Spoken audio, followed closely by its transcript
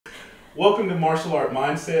Welcome to Martial Art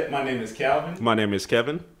Mindset. My name is Calvin. My name is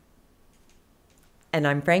Kevin. And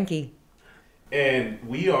I'm Frankie. And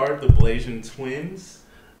we are the Blasian Twins.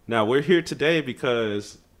 Now, we're here today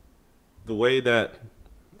because the way that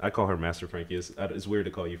I call her Master Frankie, it's weird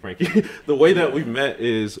to call you Frankie. The way that we met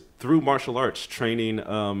is through martial arts training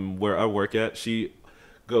where I work at. She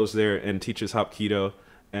goes there and teaches Hapkido,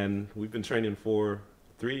 and we've been training for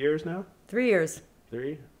 3 years now. 3 years.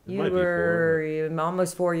 Three? It You might be were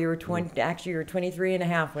almost 4. You were 20. Actually, you were 23 and a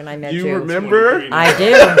half when I met you. You remember? I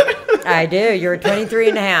do. I do. You were 23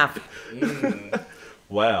 and a half.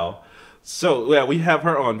 Wow. So, yeah, we have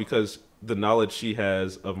her on because the knowledge she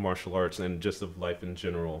has of martial arts and just of life in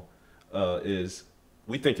general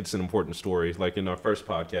we think it's an important story. Like in our first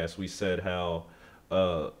podcast, we said how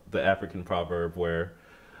the African proverb where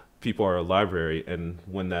people are a library, and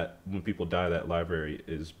when people die, that library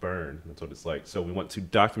is burned. That's what it's like. So we want to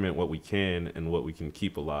document what we can and what we can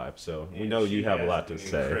keep alive. So we know you have a lot to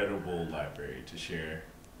say. Incredible library to share.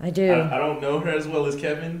 I do. I don't know her as well as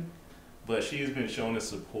Kevin, but she's been showing us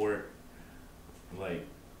support like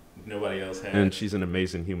nobody else has. And she's an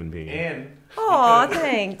amazing human being. And Aw,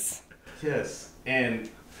 thanks. yes,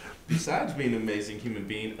 and besides being an amazing human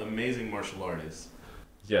being, amazing martial artist.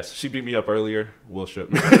 Yes, she beat me up earlier. We'll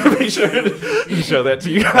make sure to show that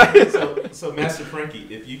to you guys. So Master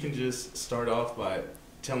Frankie, if you can just start off by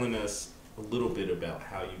telling us a little bit about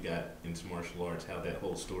how you got into martial arts, how that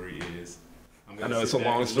whole story is. I know it's a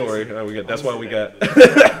long story. That's why we got.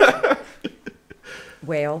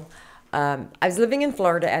 Well, I was living in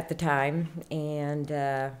Florida at the time, and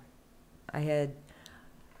I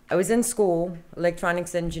was in school,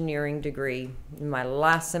 electronics engineering degree. In my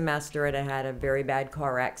last semester, I had a very bad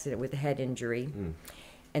car accident with a head injury,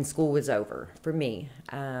 and school was over for me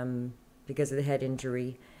because of the head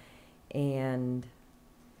injury. And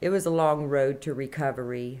it was a long road to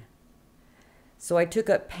recovery. So I took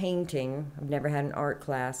up painting. I've never had an art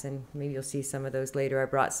class, and maybe you'll see some of those later. I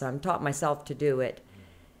brought some, taught myself to do it.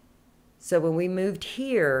 So when we moved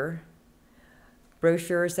here,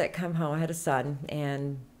 brochures that come home, I had a son,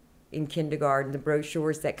 and in kindergarten, the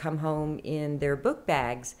brochures that come home in their book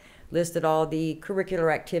bags listed all the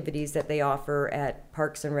curricular activities that they offer at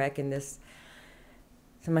Parks and Rec and this.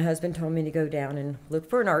 So my husband told me to go down and look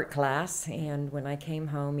for an art class, and when I came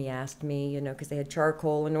home, he asked me, because they had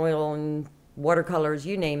charcoal and oil and watercolors,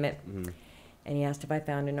 you name it. And he asked if I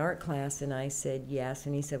found an art class, and I said yes.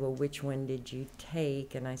 And he said, well, which one did you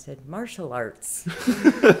take? And I said, martial arts.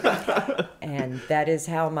 And that is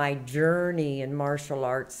how my journey in martial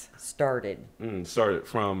arts started. Started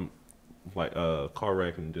from like a car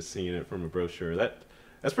wreck and just seeing it from a brochure.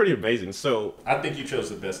 That's pretty amazing. So I think you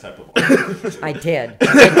chose the best type of art. I did.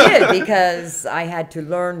 I did, because I had to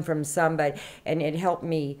learn from somebody, and it helped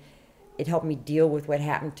me. It helped me deal with what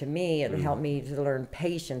happened to me. It helped me to learn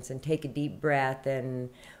patience and take a deep breath.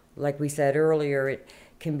 And like we said earlier, it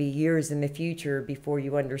can be years in the future before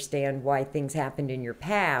you understand why things happened in your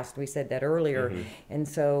past. We said that earlier. And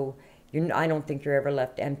so I don't think you're ever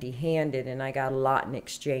left empty-handed, and I got a lot in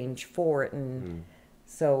exchange for it. And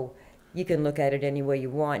so you can look at it any way you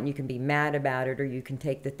want, and you can be mad about it, or you can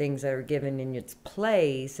take the things that are given in its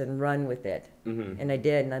place and run with it. And I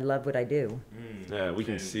did, and I love what I do. yeah, we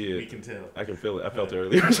can see it. We can tell. I can feel it. I felt it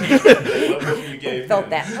earlier. What you gave Felt him.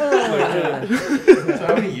 that. So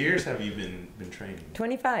how many years have you been training?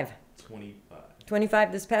 25. 25.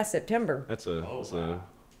 25 this past September. That's wow.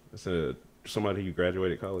 somebody who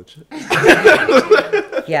graduated college.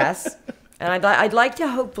 Yes. And I'd like to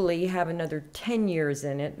hopefully have another 10 years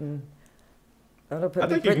in it, and that'll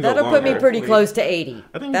put me pretty close to 80.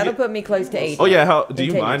 That'll put me close to 80. Oh yeah, how do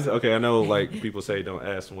you mind? Okay, I know like people say don't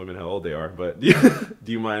ask women how old they are, but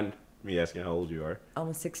do you mind me asking how old you are?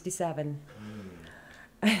 Almost 67.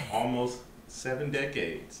 Almost 7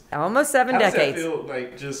 decades. Almost 7 decades. How does that feel,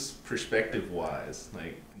 like, just perspective-wise?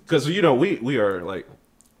 Like, because we are like,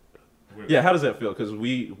 yeah. How does that feel? Because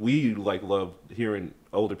we like love hearing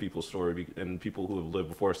older people's story, and people who have lived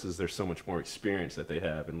before us, is there's so much more experience that they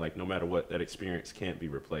have, and like no matter what, that experience can't be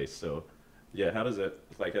replaced. So yeah, how does it,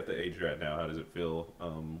 like at the age you're at now, how does it feel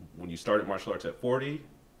when you started martial arts at 40,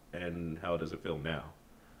 and how does it feel now?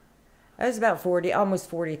 I was about 40, almost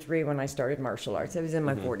 43 when I started martial arts. I was in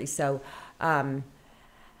my 40s. So I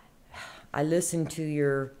listened to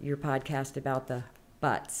your podcast about the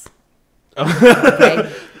butts. Okay?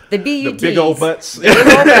 The BUTs. The big old butts. The big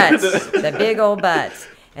old butts. The big old butts.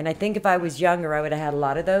 And I think if I was younger, I would have had a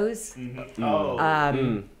lot of those.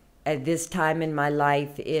 At this time in my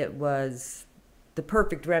life, it was the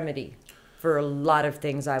perfect remedy for a lot of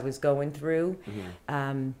things I was going through.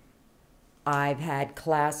 I've had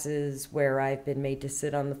classes where I've been made to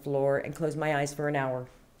sit on the floor and close my eyes for an hour.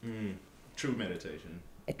 True meditation.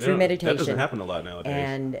 A true meditation. That doesn't happen a lot nowadays.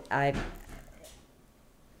 And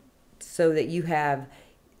so that you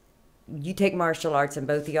take martial arts, and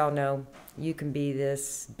both of y'all know you can be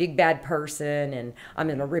this big bad person and I'm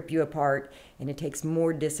going to rip you apart, and it takes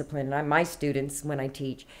more discipline. And my students, when I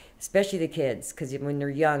teach, especially the kids, because when they're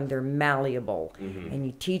young, they're malleable, and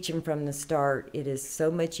you teach them from the start, it is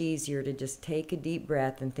so much easier to just take a deep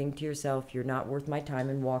breath and think to yourself, you're not worth my time,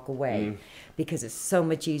 and walk away, because it's so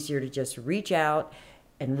much easier to just reach out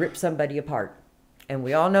and rip somebody apart. And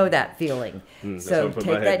we all know that feeling. So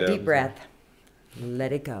take that deep breath,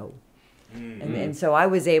 let it go. And so I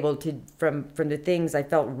was able to, from the things I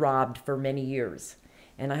felt robbed for many years.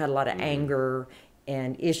 And I had a lot of anger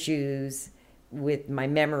and issues with my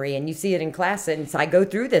memory. And you see it in class. And so I go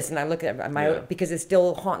through this and I look at because it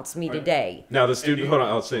still haunts me today. Now, the student, hold on,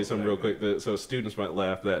 I'll say something real quick. So students might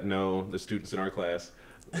laugh that no, the students in our class.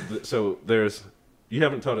 So you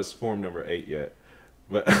haven't taught us form number 8 yet.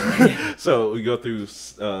 But so we go through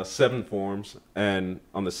 7 forms. And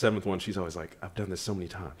on the 7th one, she's always like, I've done this so many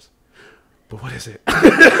times. But what is it?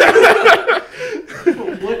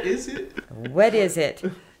 What is it? What is it?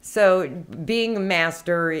 So being a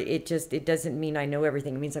master, it doesn't mean I know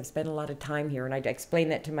everything. It means I've spent a lot of time here, and I explain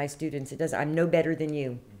that to my students. I'm no better than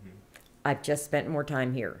you. I've just spent more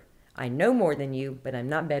time here. I know more than you, but I'm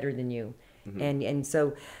not better than you. And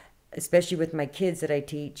so, especially with my kids that I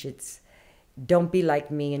teach, it's don't be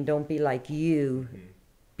like me and don't be like you.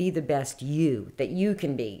 Be the best you that you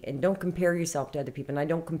can be, and don't compare yourself to other people. And I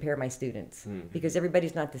don't compare my students because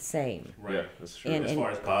everybody's not the same. Right, Yeah, that's true. As far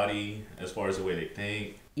as body, as far as the way they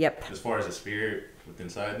think. Yep. As far as the spirit within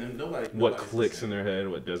inside them, what clicks in their head,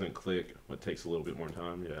 what doesn't click, what takes a little bit more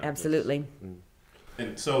time. Yeah, absolutely.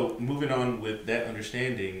 And so, moving on with that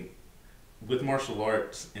understanding, with martial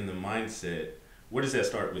arts and the mindset, where does that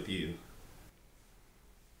start with you?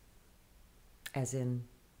 As in,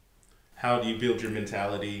 how do you build your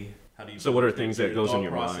mentality? How do you? So, what are things that goes in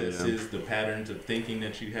your mind? Processes, the patterns of thinking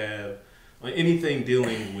that you have, like anything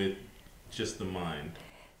dealing with just the mind.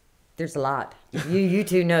 There's a lot. You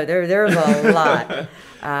two know there's a lot.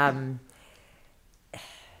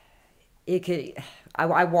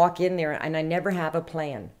 I walk in there and I never have a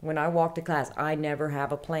plan. When I walk to class, I never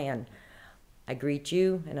have a plan. I greet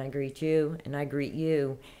you and I greet you and I greet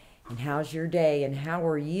you. And how's your day and how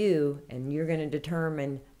are you? And you're going to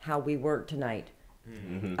determine how we work tonight.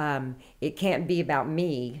 It can't be about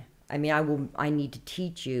me. I mean, I need to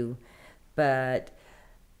teach you, but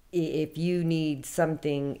if you need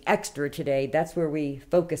something extra today, that's where we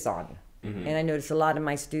focus on. And I notice a lot of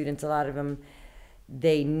my students, a lot of them,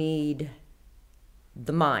 they need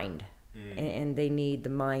the mind and they need the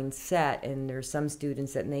mindset. And there's some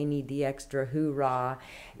students that they need the extra hoorah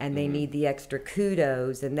and they need the extra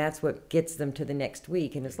kudos, and that's what gets them to the next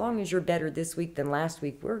week. And as long as you're better this week than last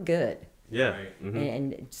week, we're good. Yeah.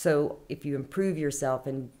 And so if you improve yourself,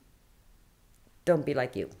 and don't be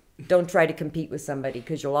like you. Don't try to compete with somebody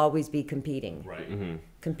because you'll always be competing. Right.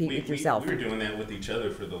 Compete with yourself. We were doing that with each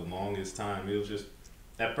other for the longest time. It was just,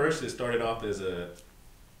 at first it started off as a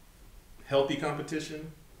healthy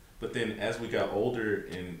competition, but then as we got older,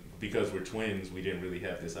 and because we're twins, we didn't really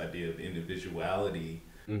have this idea of individuality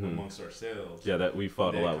amongst ourselves. Yeah, that we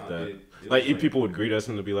fought a lot with that. It Like, was people would greet us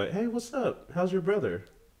and they'd be like, hey, what's up? How's your brother?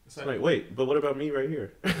 It's like, wait, but what about me right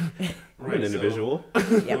here? I'm an individual. So,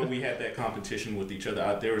 when we had that competition with each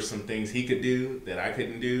other, there were some things he could do that I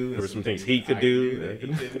couldn't do. There were some things he could do that he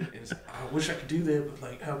couldn't. And it's like, I wish I could do that, but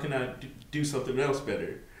like, how can I do something else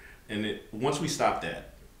better? And once we stopped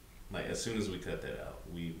that, like as soon as we cut that out,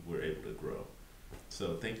 we were able to grow.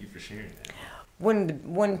 So thank you for sharing that.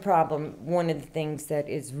 One problem, one of the things that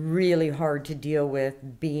is really hard to deal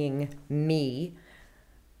with being me,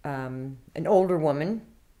 an older woman,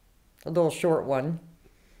 a little short one.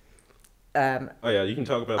 Oh yeah, you can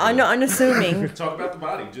talk about. I'm unassuming. Talk about the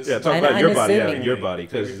body. Just talk about your body. Yeah, your body,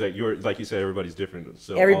 because like you said, everybody's different.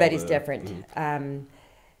 So everybody's different.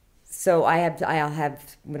 So I'll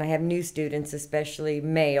have when I have new students, especially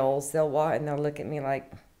males, they'll walk and they'll look at me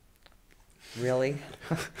like, really?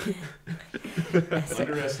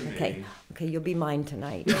 Underestimating. Okay, you'll be mine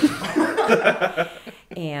tonight.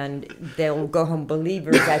 And they'll go home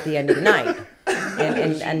believers at the end of the night.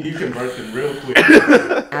 And you convert them real quick.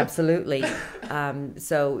 Absolutely.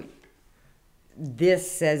 So this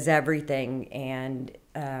says everything, and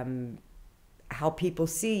how people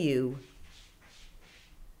see you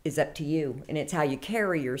is up to you, and it's how you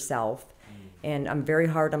carry yourself. And I'm very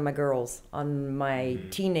hard on my girls, on my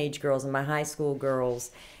teenage girls and my high school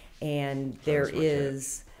girls, and there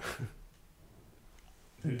is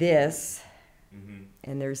this, Mm-hmm.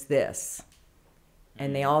 and there's this.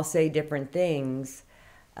 And they all say different things.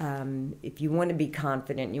 If you want to be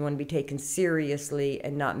confident, you want to be taken seriously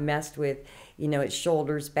and not messed with, it's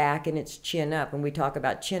shoulders back and it's chin up. And we talk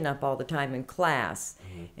about chin up all the time in class.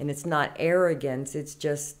 And it's not arrogance,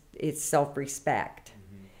 it's self-respect.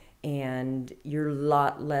 And you're a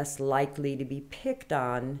lot less likely to be picked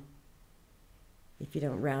on if you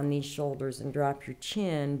don't round these shoulders and drop your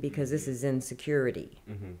chin, because this is insecurity.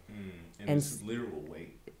 And this is literal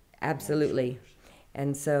weight. Absolutely.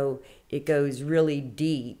 And so it goes really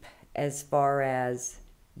deep as far as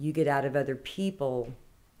you get out of other people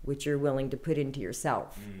what you're willing to put into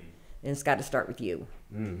yourself. And it's got to start with you.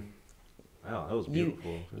 Wow, that was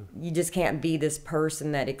beautiful. You just can't be this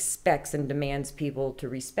person that expects and demands people to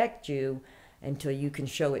respect you until you can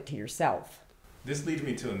show it to yourself. This leads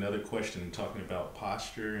me to another question, talking about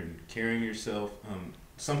posture and carrying yourself.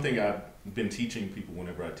 Something I've been teaching people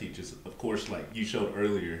whenever I teach is, of course, like you showed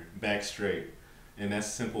earlier, back straight. And that's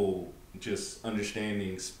simple, just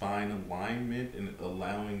understanding spine alignment and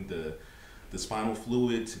allowing the spinal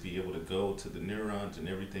fluid to be able to go to the neurons and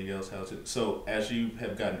everything else. So as you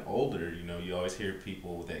have gotten older, you always hear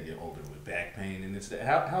people that get older with back pain and this.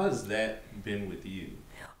 How has that been with you?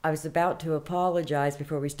 I was about to apologize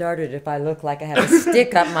before we started if I look like I have a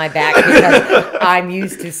stick up my back, because I'm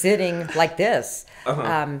used to sitting like this.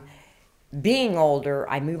 Being older,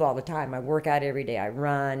 I move all the time. I work out every day. I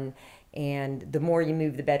run. And the more you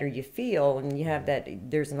move, the better you feel. And you have that,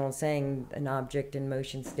 there's an old saying, an object in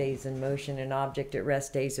motion stays in motion, an object at rest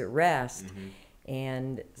stays at rest.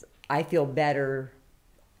 And I feel better.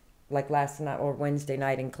 Like last night or Wednesday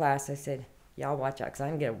night in class, I said, y'all watch out, because I'm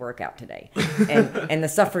going to get a workout today. And the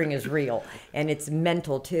suffering is real. And it's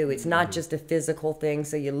mental too. It's not just a physical thing,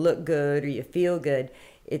 so you look good or you feel good.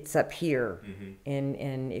 It's up here.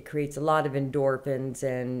 And it creates a lot of endorphins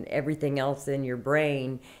and everything else in your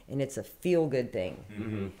brain, and it's a feel-good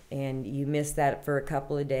thing. And you miss that for a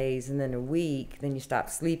couple of days, and then a week, then you stop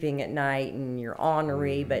sleeping at night and you're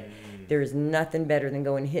ornery. But there's nothing better than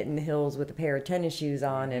going hitting the hills with a pair of tennis shoes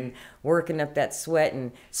on and working up that sweat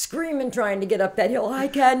and screaming trying to get up that hill. I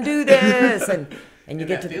can do this. And you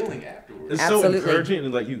get that to feeling afterwards. It's Absolutely. so encouraging,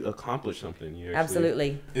 and like you accomplish something. You actually,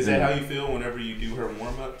 Absolutely. Is that how you feel whenever you do her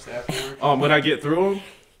warm-ups afterwards? When I get through them?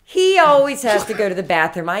 He always has to go to the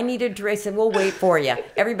bathroom. I needed to race, and we'll wait for you.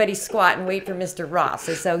 Everybody squat and wait for Mr. Ross.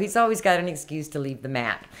 So he's always got an excuse to leave the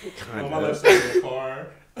mat. My left side of the car.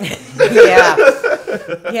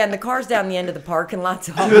 Yeah, and the car's down the end of the parking lot,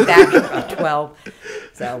 so I'll be back at about 12.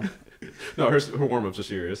 So No, her warm-ups are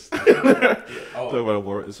serious.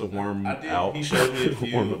 It's a warm out. He showed me a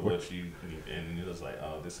few of what you, and it was like,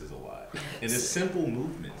 oh, this is a lot. And it's simple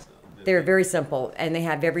movements, though. they're very simple, and they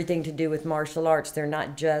have everything to do with martial arts. They're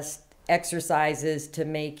not just exercises to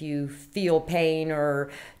make you feel pain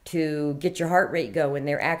or to get your heart rate going.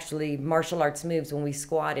 They're actually martial arts moves. When we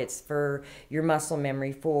squat, it's for your muscle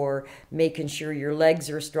memory, for making sure your legs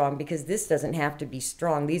are strong, because this doesn't have to be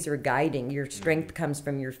strong. These are guiding. Your strength comes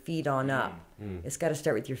from your feet on up. It's got to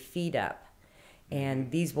start with your feet up,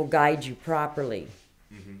 and these will guide you properly.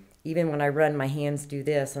 Even when I run, my hands do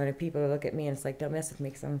this. I mean, people look at me and it's like, don't mess with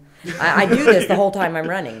me, because I do this the whole time I'm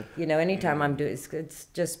running. Anytime I'm doing it's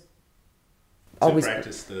just always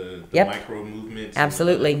practice the Yep. micro movements.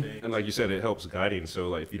 Absolutely. And like you said, it helps guiding. So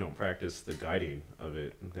like if you don't practice the guiding of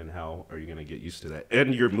it, then how are you going to get used to that?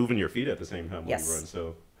 And you're moving your feet at the same time when Yes. you run.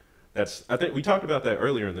 So I think we talked about that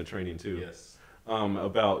earlier in the training too. Yes.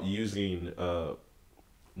 About using,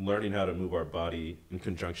 learning how to move our body in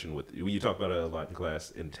conjunction with, you talk about it a lot in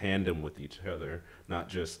class, in tandem with each other, not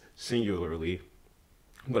just singularly,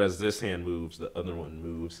 but as this hand moves, the other one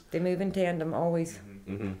moves. They move in tandem always.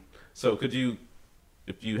 So could you,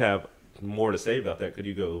 if you have more to say about that, could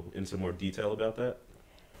you go into more detail about that?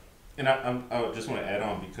 And I would just want to add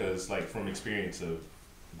on, because like from experience of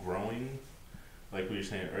growing, like we were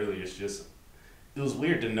saying earlier, it was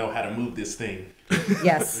weird to know how to move this thing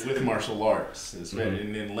Yes. with martial arts, and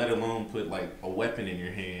then let alone put like a weapon in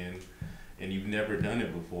your hand, and you've never done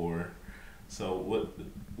it before. So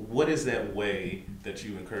what is that way that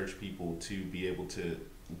you encourage people to be able to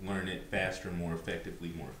learn it faster, more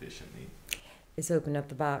effectively, more efficiently? It's open up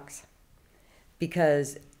the box.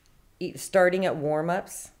 Because starting at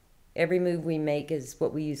warm-ups, every move we make is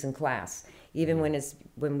what we use in class. Even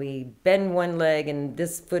when we bend one leg and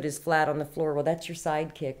this foot is flat on the floor, well, that's your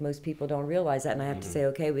side kick. Most people don't realize that, and I have to say,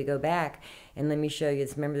 okay, we go back and let me show you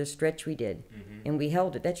this. Remember the stretch we did, and we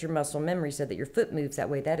held it. That's your muscle memory, so that your foot moves that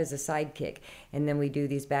way. That is a side kick, and then we do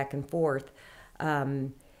these back and forth.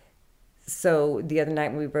 So the other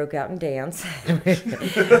night when we broke out and danced,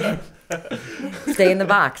 Stay in the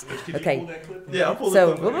box. Could you Okay. pull that clip up? Yeah, I'll pull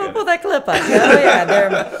So the clip. we'll pull that clip up. Oh yeah,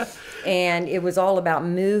 there. And it was all about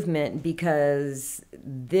movement because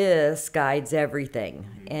this guides everything.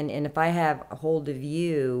 And if I have a hold of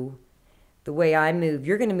you, the way I move,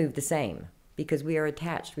 you're going to move the same because we are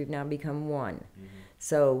attached. We've now become one.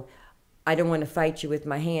 So I don't want to fight you with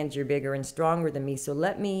my hands. You're bigger and stronger than me. So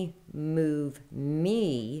let me move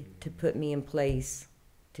me to put me in place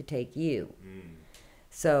to take you.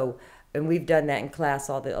 So, and we've done that in class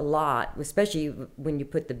a lot, especially when you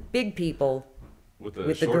put the big people with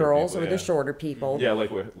the shorter girls people, or the shorter people. Yeah,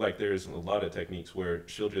 like there's a lot of techniques where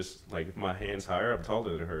she'll just, like, if my hand's higher, I'm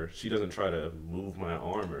taller than her. She doesn't try to move my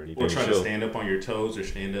arm or anything. Or try to stand up on your toes or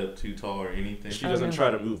stand up too tall or anything. She doesn't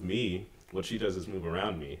try to move me. What she does is move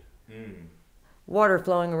around me. Water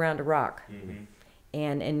flowing around a rock.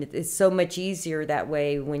 And it's so much easier that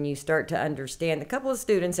way when you start to understand. A couple of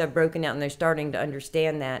students have broken out and they're starting to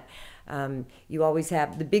understand that. You always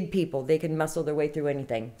have the big people, they can muscle their way through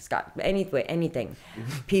anything, Scott, anything.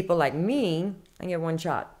 People like me, I get one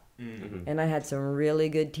shot. And I had some really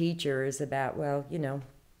good teachers about, well,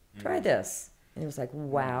 try this. And it was like,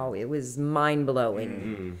 wow, it was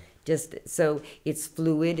mind-blowing. Just so it's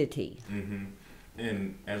fluidity.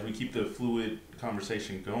 And as we keep the fluid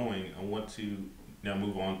conversation going, I want to now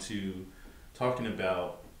move on to talking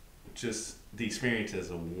about just the experience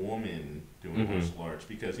as a woman doing martial arts,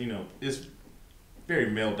 because it's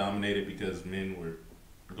very male dominated because men were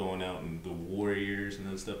going out and the warriors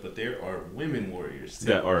and stuff, but there are women warriors too.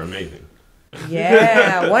 That are amazing.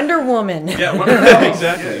 Yeah, Wonder Woman. Yeah,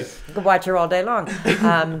 exactly. Yes. You could watch her all day long.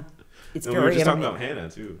 It's And very we were just talking about Hannah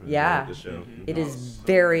too. Yeah. The show. It is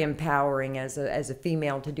very empowering as a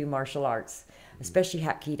female to do martial arts, especially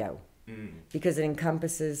Hapkido, because it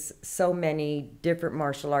encompasses so many different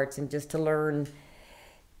martial arts, and just to learn,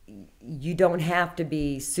 you don't have to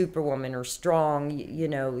be superwoman or strong,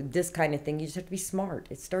 this kind of thing. You just have to be smart.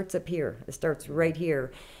 It starts up here. It starts right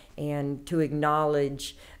here. And to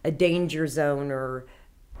acknowledge a danger zone or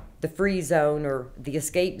the free zone or the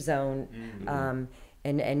escape zone,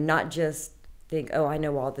 and not just think, oh, I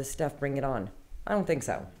know all this stuff, bring it on. I don't think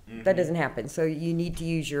so. That doesn't happen. So you need to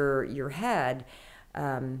use your head,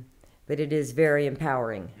 but it is very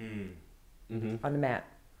empowering on the mat.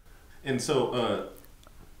 And so,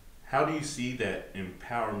 how do you see that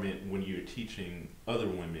empowerment when you're teaching other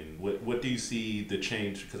women? What do you see the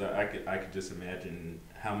change? Because I could just imagine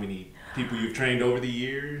how many people you've trained over the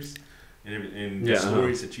years, and the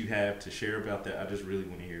stories that you have to share about that. I just really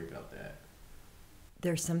want to hear about that.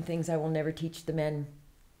 There's some things I will never teach the men,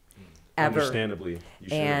 ever. Understandably.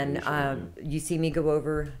 You see me go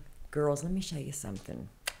over, girls, let me show you something.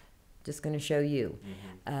 Just going to show you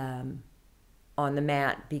on the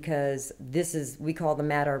mat, because we call the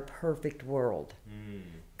mat our perfect world.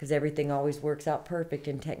 Because everything always works out perfect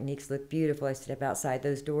and techniques look beautiful. I step outside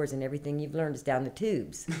those doors and everything you've learned is down the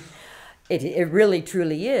tubes. It really,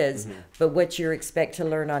 truly is. But what you expect to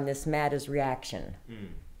learn on this mat is reaction.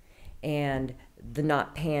 And the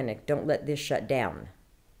not panic. Don't let this shut down.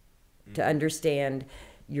 To understand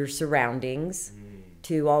your surroundings.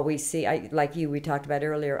 To always see, like we talked about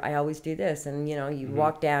earlier, I always do this. And, you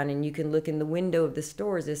walk down and you can look in the window of the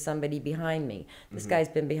stores. There's somebody behind me. This guy's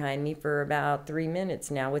been behind me for about 3 minutes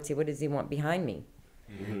now. What does he want behind me?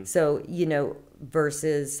 So,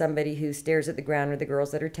 versus somebody who stares at the ground, or the girls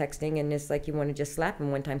that are texting, and it's like you want to just slap them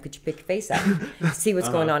one time. Could you pick your face up? See what's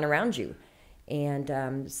going on around you.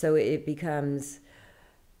 And so it becomes,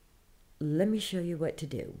 let me show you what to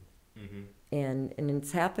do. And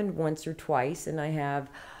it's happened once or twice, and I've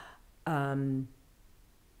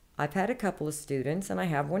had a couple of students, and I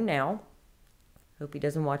have one now. Hope he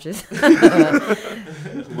doesn't watch this.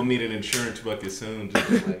 We'll need an insurance bucket soon.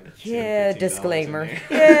 Just like Yeah, disclaimer.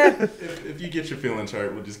 Yeah. If you get your feelings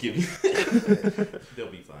hurt, we'll just give you.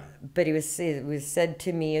 They'll be fine. But it was said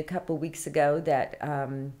to me a couple weeks ago that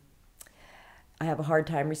I have a hard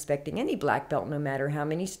time respecting any black belt, no matter how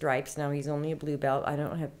many stripes. Now he's only a blue belt.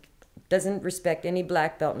 Doesn't respect any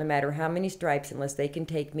black belt, no matter how many stripes, unless they can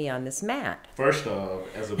take me on this mat. First off,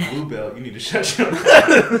 as a blue belt, you need to shut your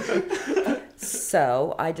mouth.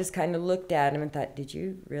 So I just kind of looked at him and thought, did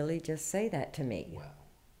you really just say that to me? Wow.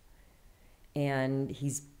 And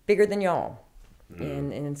he's bigger than y'all.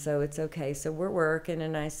 And so it's okay. So we're working,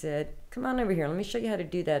 and I said, come on over here. Let me show you how to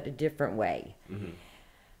do that a different way.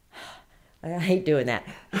 I hate doing that.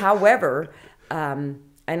 However,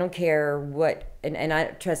 I don't care what, and I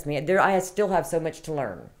trust me, I still have so much to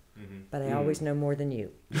learn, but I always know more than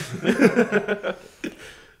you.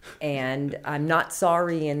 And I'm not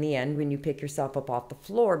sorry in the end when you pick yourself up off the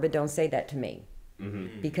floor, but don't say that to me,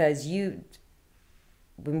 because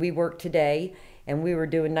when we worked today and we were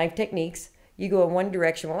doing knife techniques, you go in one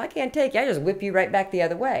direction. Well, I can't take you. I just whip you right back the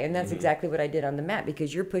other way. And that's exactly what I did on the mat,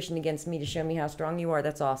 because you're pushing against me to show me how strong you are.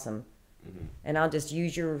 That's awesome. And I'll just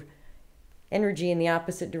use your energy in the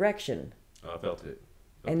opposite direction. Oh, I felt it.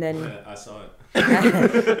 And then I saw it.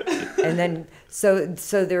 and then so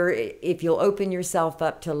there, if you'll open yourself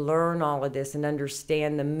up to learn all of this and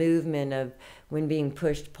understand the movement of when being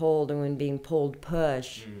pushed, pulled, and when being pulled,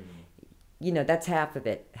 push, you know, that's half of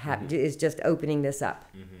it. Is just opening this up.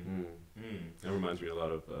 That reminds me a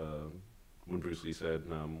lot of when Bruce Lee said,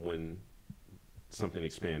 when something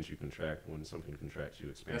expands, you contract. When something contracts, you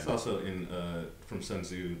expand. That's also in from Sun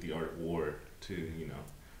Tzu, The Art of War, too. You know,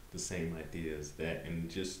 the same idea as that, and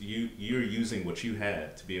just you're using what you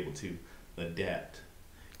have to be able to adapt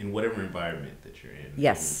in whatever environment that you're in.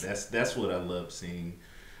 Yes, and that's what I love seeing.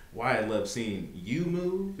 Why I love seeing you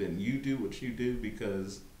move and you do what you do,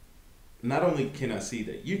 because not only can I see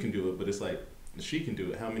that you can do it, but it's like she can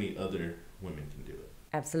do it. How many other women can do it?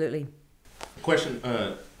 Absolutely. Question.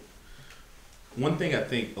 One thing I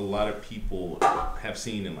think a lot of people have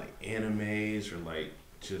seen in like animes or like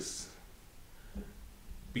just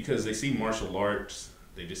because they see martial arts,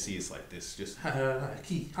 they just see it's like this, just ha ha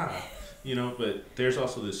ha, you know. But there's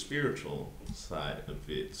also the spiritual side of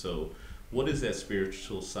it. So, what is that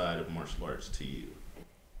spiritual side of martial arts to you?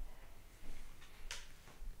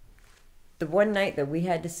 The one night that we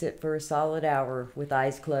had to sit for a solid hour with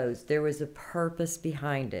eyes closed, there was a purpose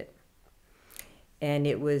behind it. And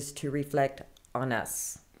it was to reflect on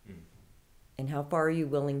us. And how far are you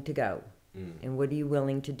willing to go? And what are you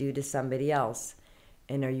willing to do to somebody else?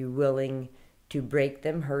 And are you willing to break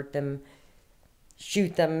them, hurt them,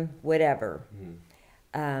 shoot them, whatever?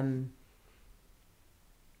 And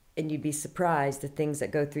you'd be surprised the things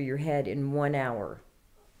that go through your head in 1 hour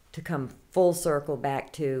to come full circle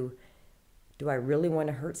back to, do I really want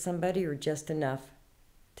to hurt somebody or just enough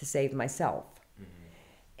to save myself?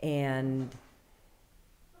 And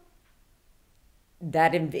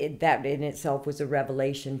that in itself was a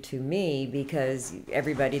revelation to me, because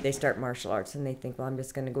everybody, they start martial arts and they think, well, I'm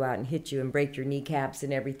just going to go out and hit you and break your kneecaps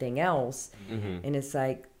and everything else. And it's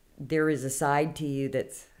like, there is a side to you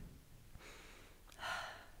that's,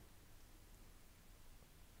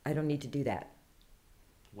 I don't need to do that.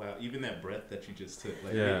 Wow, even that breath that you just took,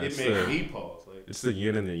 like Yeah, it made me pause. Like, it's the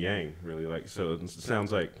yin and the yang, really. Like, so it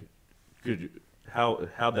sounds like,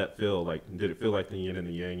 how'd that feel? Like, did it feel like the yin and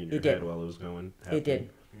the yang in your head while it was going? It did.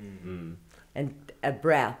 And a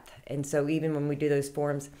breath. And so even when we do those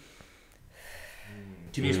forms.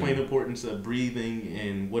 Can you explain the importance of breathing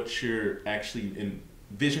and what you're actually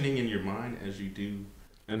envisioning in your mind as you do?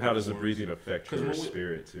 And how does the breathing affect your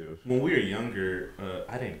spirit, too? When we were younger,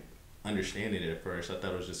 I didn't understand it at first. I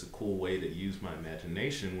thought it was just a cool way to use my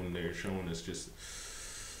imagination when they were showing us just,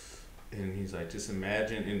 and he's like, just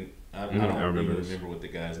imagine, and I don't even remember what the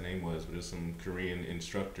guy's name was, but it was some Korean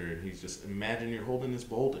instructor. He's just, imagine you're holding this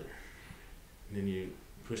boulder, and then you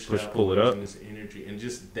pull it up, this energy, and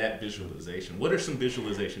just that visualization. What are some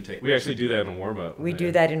visualization techniques? We actually do that in warm-up. We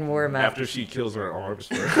do that in warm-up. After she kills her arms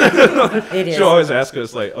first. It is. She'll always ask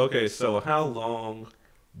us, like, okay, so how long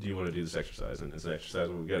do you want to do this exercise? And this exercise,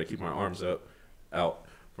 we got to keep our arms out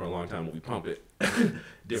for a long time when we pump it.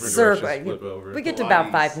 Different directions, flip over. We get to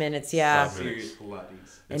about 5 minutes, yeah. 5 minutes.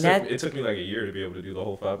 Pilates. It took me like a year to be able to do the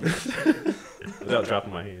whole 5 minutes without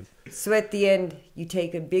dropping my hands. So at the end, you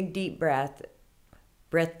take a big deep breath.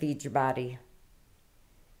 Breath feeds your body.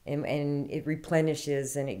 And it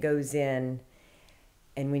replenishes and it goes in.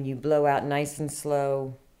 And when you blow out nice and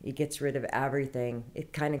slow, it gets rid of everything.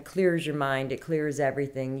 It kind of clears your mind. It clears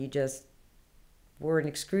everything. You just were in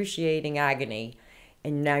excruciating agony.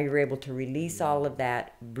 And now you're able to release all of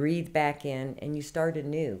that, breathe back in, and you start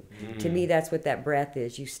anew. To me, that's what that breath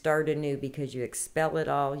is. You start anew because you expel it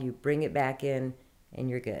all, you bring it back in, and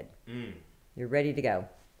you're good. You're ready to go.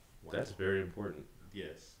 Wow. That's very important.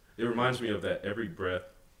 Yes. It reminds me of that every breath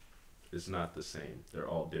is not the same. They're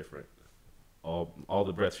all different. All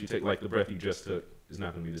the breaths you take, like the breath you just took, is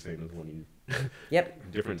not going to be the same as the one you...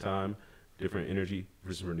 Yep. Different time, different energy,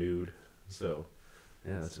 just renewed. So,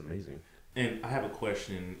 yeah, that's amazing. And I have a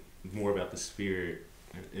question more about the spirit,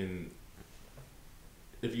 and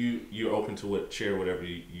if you're open to share whatever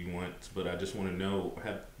you want, but I just want to know,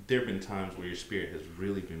 have there been times where your spirit has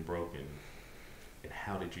really been broken, and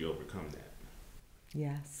how did you overcome that?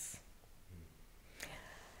 Yes.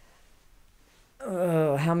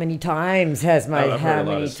 Oh, how many times has how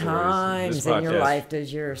many times in your life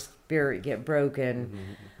does your spirit get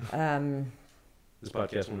broken? This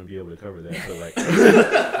podcast wouldn't be able to cover that, but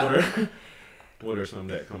like, what are some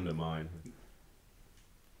that come to mind?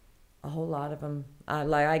 A whole lot of them.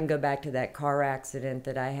 Like I can go back to that car accident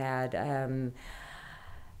that I had.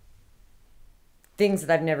 Things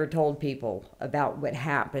that I've never told people about what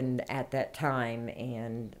happened at that time,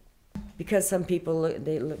 and because some people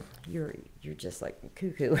you're just like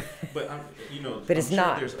cuckoo. But But I'm it's sure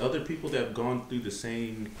not. there's other people that have gone through the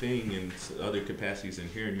same thing in other capacities, and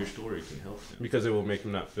hearing your story can help them. Because it will make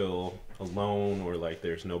them not feel alone, or like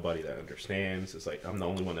there's nobody that understands. It's like I'm the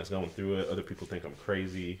only one that's going through it. Other people think I'm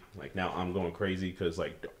crazy. Like now I'm going crazy because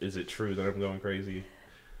like, is it true that I'm going crazy?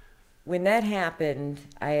 When that happened,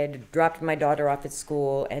 I had dropped my daughter off at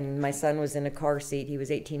school, and my son was in a car seat. He was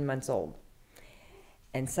 18 months old.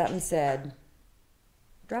 And something said,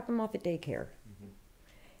 drop him off at daycare.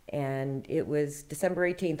 And it was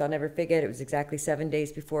December 18th. I'll never forget. It was exactly 7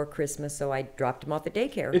 days before Christmas, so I dropped him off at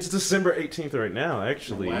daycare. It's December 18th right now,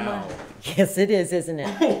 actually. Wow. Yes, it is, isn't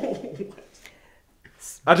it?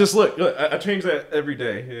 I just look. I change that every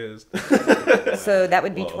day. Yes. So that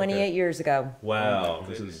would be Well, okay. 28 years ago. Wow. Oh my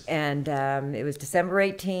This goodness. is And it was December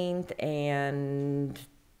 18th, and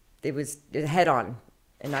it was head on.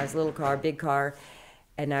 And I was a little car, big car.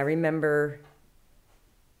 And I remember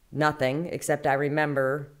nothing, except I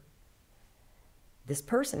remember this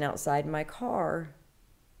person outside my car.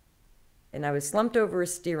 And I was slumped over a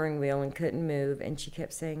steering wheel and couldn't move. And she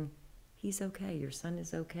kept saying, he's okay. Your son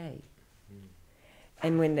is okay.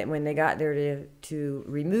 And when they got there to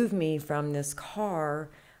remove me from this car,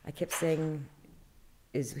 I kept saying,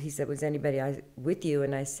 he said, was anybody with you?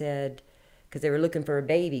 And I said, because they were looking for a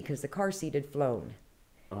baby because the car seat had flown.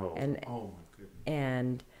 oh. And Oh my goodness.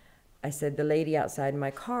 and I said, the lady outside my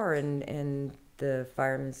car, and the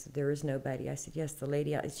fireman said, there is nobody. I said, yes, the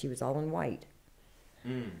lady out. She was all in white.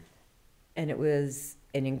 And it was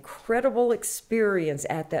an incredible experience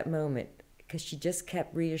at that moment, because she just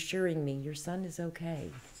kept reassuring me, your son is okay.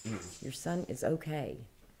 Your son is okay.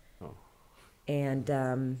 Oh. And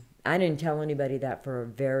I didn't tell anybody that for a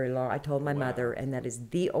very long. I told my Wow. mother, and that is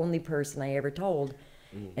the only person I ever told.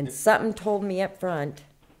 And something told me up front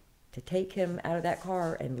to take him out of that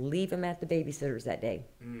car and leave him at the babysitter's that day.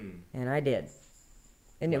 And I did.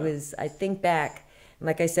 And it Wow. was, I think back,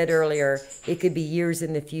 like I said earlier, it could be years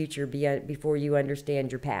in the future before you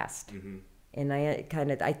understand your past. And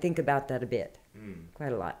I think about that a bit,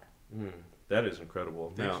 quite a lot. That is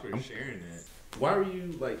incredible. Thanks Now, for sharing that. Why were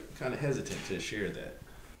you like kind of hesitant to share that?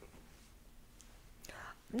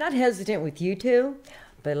 I'm not hesitant with you two,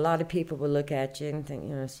 but a lot of people will look at you and think,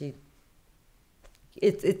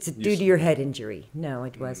 it's due to your head injury. No,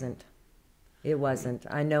 it wasn't. It wasn't.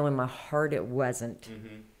 I know in my heart it wasn't.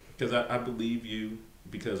 Because I believe you,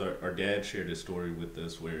 because our dad shared a story with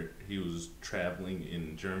us where he was traveling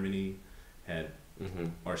in Germany, had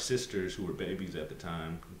our sisters who were babies at the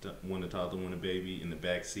time, one a toddler, one a baby, in the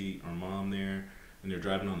back seat, our mom there, and they're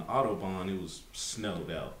driving on the Autobahn. It was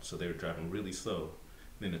snowed out, so they were driving really slow.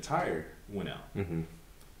 Then the tire went out.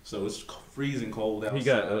 So it's freezing cold outside. he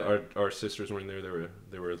got our sisters were in there.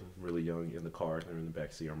 They were really young in the car. They were in the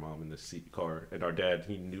back seat. Our mom in the seat car, and our dad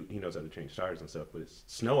he knows how to change tires and stuff. But it's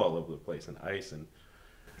snow all over the place and ice, and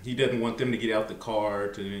He doesn't want them to get out the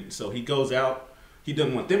car, so he goes out. He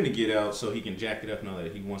doesn't want them to get out so he can jack it up and all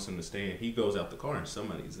that. He wants them to stay in. He goes out the car and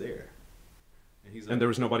somebody's there. And he's like, there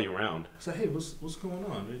was nobody around. so hey, what's going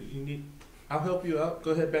on? You need? I'll help you out.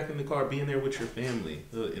 Go ahead back in the car. Be in there with your family.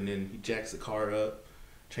 And then he jacks the car up,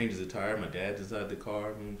 changes the tire. My dad's inside the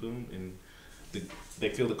car. Boom, boom, and they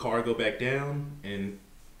feel the car go back down. And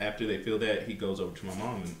after they feel that, he goes over to my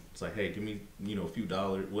mom and it's like, hey, give me a few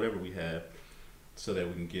dollars, whatever we have, so that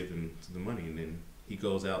we can give him the money. And then he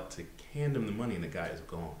goes out to hand him the money, and the guy is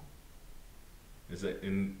gone.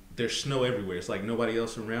 And there's snow everywhere. It's like nobody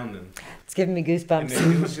else around them. It's giving me And goosebumps.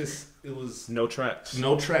 then it was No tracks.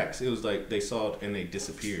 no tracks. It was like they saw it and they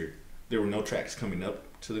disappeared. There were no tracks coming up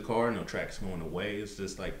to the car, no tracks going away. It's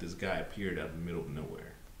just like this guy appeared out of the middle of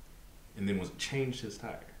nowhere, and then changed his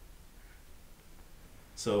tire.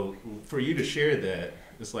 So for you to share that,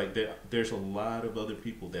 it's like there's a lot of other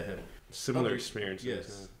people that have Similar experiences.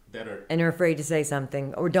 Yes, that are And are afraid to say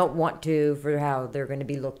something or don't want to for how they're going to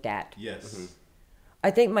be looked at. yes. I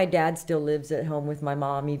think my dad still lives at home with my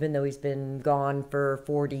mom, even though he's been gone for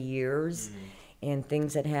 40 years. And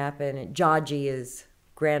things that happen. And Jaji is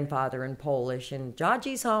grandfather in Polish, and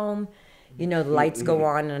Jaji's home. The lights go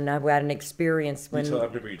on, and I've had an experience I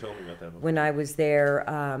remember you told me about that before. when I was there,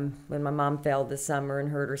 when my mom fell this summer and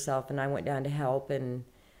hurt herself, and I went down to help, and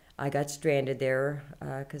I got stranded there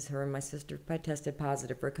because her and my sister tested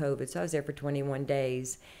positive for COVID. So I was there for 21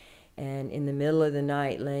 days. And in the middle of the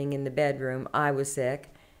night, laying in the bedroom, I was sick.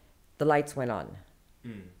 The lights went on.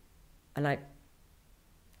 And I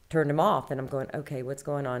turned them off, and I'm going, okay, what's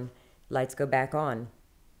going on? lights go back on.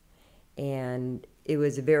 And it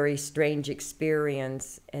was a very strange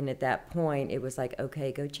experience. And at that point, it was like,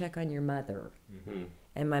 okay, go check on your mother. Mm-hmm.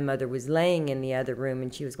 And my mother was laying in the other room,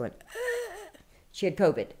 and she was going, ah! She had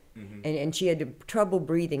COVID. Mm-hmm. And she had trouble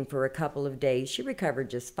breathing for a couple of days. She recovered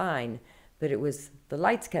just fine, but it was the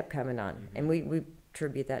lights kept coming on. Mm-hmm. And we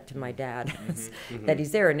attribute that to my dad, mm-hmm. that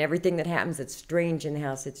he's there. And everything that happens that's strange in the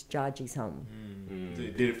house, it's Jaji's home. Mm-hmm. So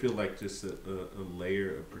did it feel like just a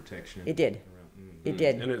layer of protection? It did. Mm-hmm. It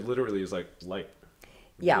did. And it literally is like light.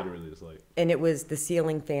 Yeah. Literally is light. And it was the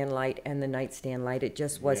ceiling fan light and the nightstand light. It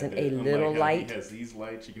just wasn't a little light. He has these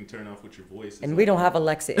lights you can turn off with your voice. And we don't have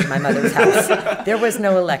Alexa in my mother's house. There was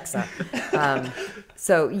no Alexa.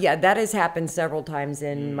 So, yeah, that has happened several times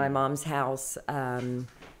in my mom's house.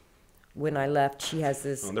 When I left, she has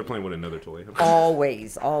this... Oh, they're playing with another toy.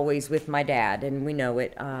 always with my dad, and we know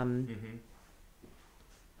it.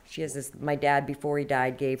 She has this... My dad, before he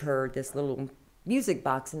died, gave her this little... music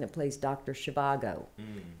box, and it plays Dr. Zhivago.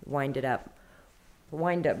 Wind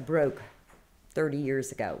up broke 30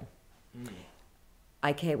 years ago.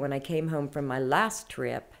 When I came home from my last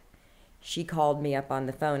trip, she called me up on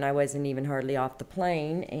the phone. I wasn't even hardly off the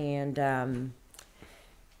plane, and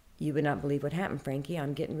you would not believe what happened, Frankie.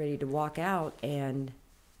 I'm getting ready to walk out, and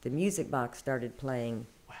the music box started playing.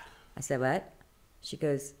 Wow. I said, what? She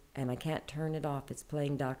goes, and I can't turn it off. It's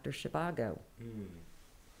playing Dr. Zhivago.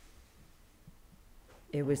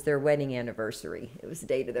 It was their wedding anniversary. It was the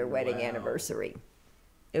date of their wedding anniversary.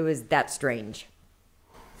 It was that strange.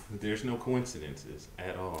 There's no coincidences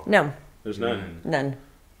at all. No. There's none.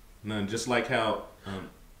 None. Just like how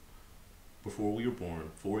before we were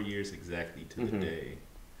born, 4 years exactly to the day.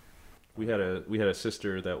 We had a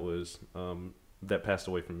sister that was that passed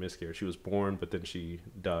away from miscarriage. She was born, but then she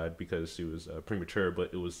died because she was premature.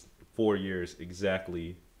 But it was 4 years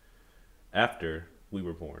exactly after we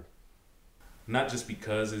were born. Not just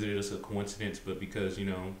because it is a coincidence, but because,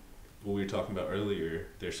 what we were talking about earlier,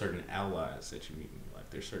 there's certain allies that you meet in your life.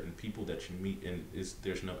 There's certain people that you meet, and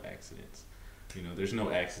there's no accidents. There's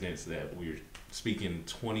no accidents that we're speaking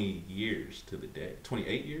 20 years to the day.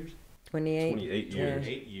 28 years? 28 years.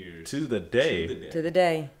 28 years. To the day. To the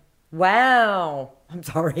day. Wow. I'm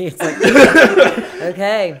sorry. It's like,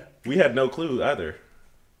 okay. We had no clue either.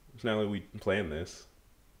 It's not like we planned this.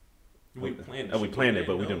 We planned it,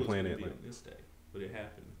 but we didn't plan it. Like this day, but it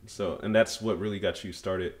happened. So, and that's what really got you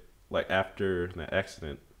started. Like after that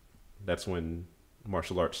accident, that's when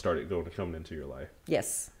martial arts started coming into your life.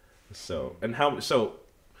 Yes. So, and how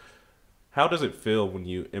does it feel when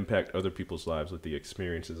you impact other people's lives with the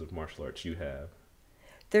experiences of martial arts you have?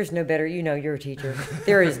 There's no better, you're a teacher.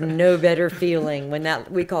 There is no better feeling when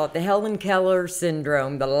we call it the Helen Keller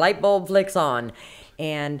syndrome. The light bulb flicks on,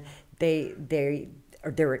 and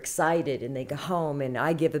they're excited, and they go home. And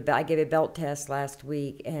I gave a belt test last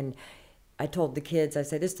week, and I told the kids, I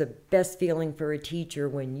said, this is the best feeling for a teacher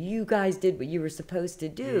when you guys did what you were supposed to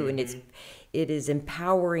do. And it is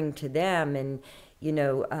empowering to them. And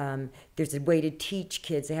there's a way to teach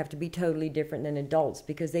kids. They have to be totally different than adults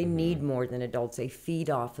because they need more than adults. They feed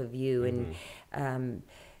off of you. And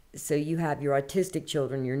so you have your autistic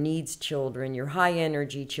children, your needs children, your high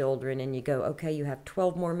energy children, and you go, okay, you have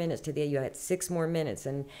 12 more minutes today. You had 6 more minutes,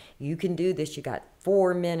 and you can do this. You got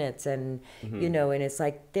 4 minutes, and and it's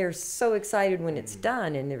like they're so excited when it's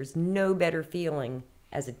done, and there's no better feeling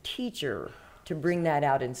as a teacher to bring that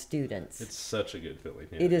out in students. It's such a good feeling.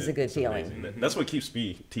 Yeah, it is a good feeling. That's what keeps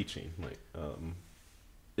me teaching. Like,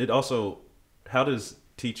 it also, how does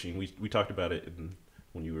teaching? We talked about it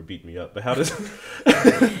when you were beating me up, but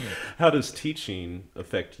how does teaching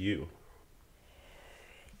affect you?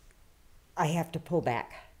 I have to pull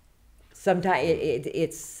back. Sometimes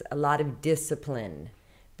it's a lot of discipline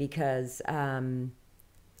because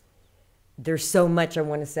there's so much I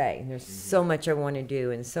want to say. There's so much I want to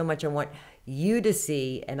do, and so much I want you to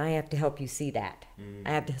see, and I have to help you see that. I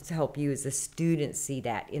have to help you as a student see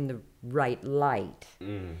that in the right light.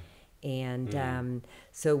 And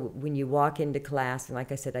so when you walk into class, and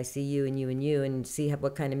like I said, I see you and you and you, and see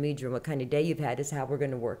what kind of mood you're in, what kind of day you've had is how we're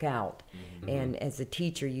going to work out. And as a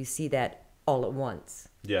teacher, you see that all at once.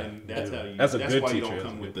 Yeah, and that's how you. That's why you don't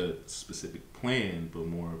come with a specific plan, but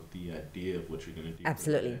more of the idea of what you're going to do.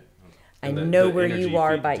 Absolutely. I know where you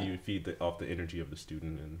are by. Do you feed off the energy of the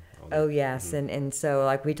student and all that? Oh yes, and so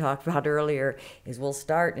like we talked about earlier, is we'll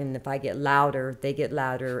start, and if I get louder, they get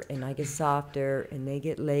louder, and I get softer, and they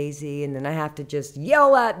get lazy, and then I have to just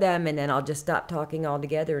yell at them, and then I'll just stop talking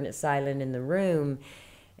altogether, and it's silent in the room,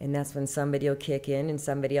 and that's when somebody will kick in, and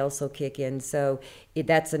somebody else will kick in. So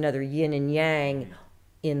that's another yin and yang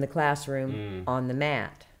in the classroom on the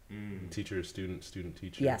mat. Teacher is student, student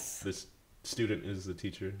teacher. Yes. This student is the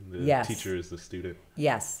teacher. The Yes. teacher is the student.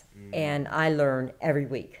 Yes. And I learn every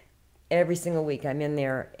week. Every single week I'm in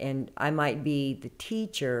there, and I might be the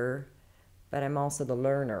teacher, but I'm also the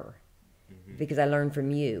learner, because I learn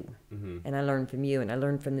from you, and I learn from you, and I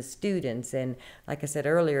learn from the students. And like I said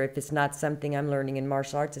earlier, if it's not something I'm learning in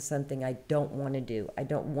martial arts, it's something I don't want to do. I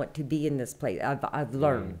don't want to be in this place. I've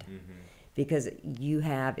learned, because you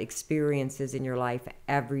have experiences in your life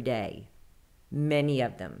every day, many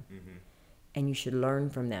of them, and you should learn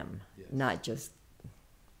from them, not just,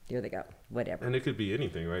 here they go, whatever. And it could be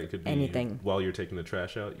anything, right? It could be Anything. while you're taking the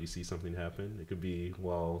trash out, you see something happen. It could be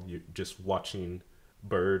while you're just watching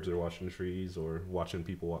birds or watching trees or watching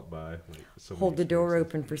people walk by. Like, so Hold many the door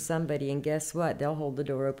experiences. open for somebody, and guess what? They'll hold the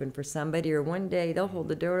door open for somebody, or one day they'll hold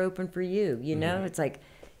the door open for you. You know, it's like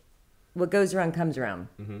what goes around comes around.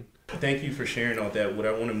 Thank you for sharing all that. What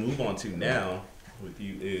I want to move on to now with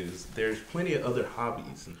you is there's plenty of other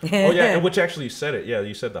hobbies. Oh yeah, and which actually you said it. Yeah,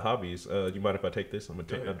 you said the hobbies. You mind if I take this? I'm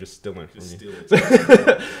just stealing from Just you. steal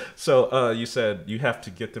it. So you said you have to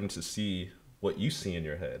get them to see what you see in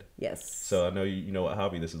your head. Yes. So I know you know what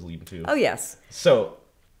hobby this is leading to. Oh yes. So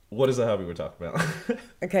what is the hobby we're talking about?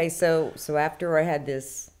 Okay, so after I had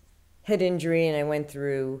this head injury and I went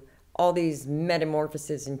through all these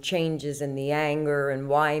metamorphoses and changes and the anger and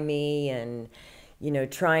why me, and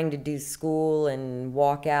trying to do school and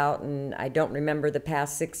walk out, and I don't remember the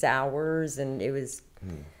past 6 hours, and it was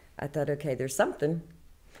I thought, okay, there's something.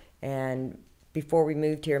 And before we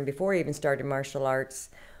moved here and before I even started martial arts,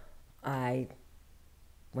 I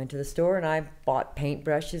went to the store and I bought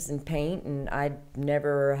paintbrushes and paint, and I'd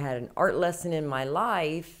never had an art lesson in my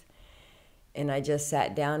life. And I just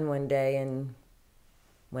sat down one day and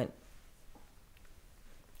went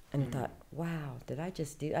and thought, wow, did I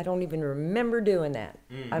just do? I don't even remember doing that.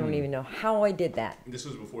 I don't even know how I did that. This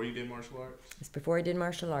was before you did martial arts? It's before I did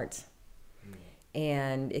martial arts.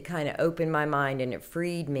 And it kind of opened my mind and it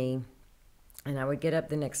freed me. And I would get up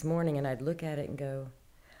the next morning and I'd look at it and go,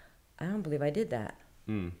 I don't believe I did that.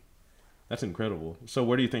 That's incredible. So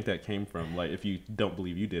where do you think that came from? Like, if you don't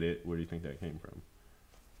believe you did it, where do you think that came from?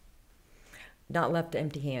 Not left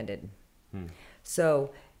empty-handed.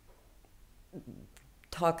 So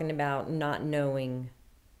talking about not knowing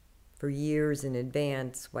for years in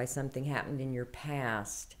advance why something happened in your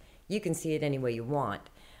past, you can see it any way you want.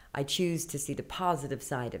 I choose to see the positive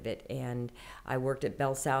side of it, and I worked at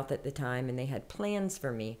Bell South at the time, and they had plans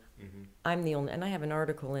for me. I'm the only, and I have an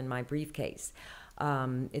article in my briefcase.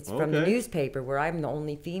 It's from the newspaper where I'm the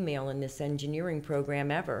only female in this engineering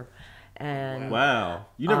program ever. And Wow,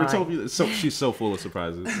 you never told me that. So she's so full of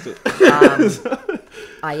surprises.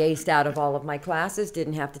 I aced out of all of my classes,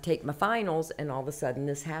 didn't have to take my finals, and all of a sudden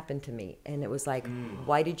this happened to me. And it was like,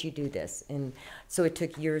 why did you do this? And so it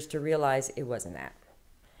took years to realize it wasn't that.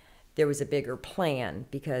 There was a bigger plan,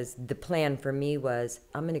 because the plan for me was,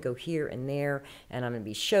 I'm going to go here and there, and I'm going to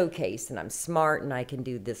be showcased, and I'm smart, and I can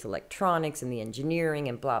do this electronics and the engineering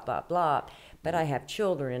and blah, blah, blah. But I have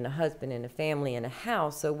children and a husband and a family and a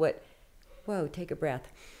house, so what? Whoa, take a breath.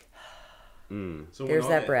 So There's when all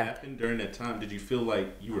that breath. happened during that time, did you feel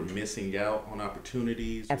like you were missing out on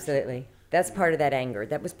opportunities? Absolutely. That's part of that anger.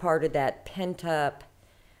 That was part of that pent up,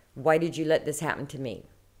 why did you let this happen to me?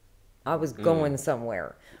 I was going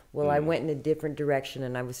somewhere. Well, I went in a different direction,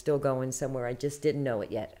 and I was still going somewhere. I just didn't know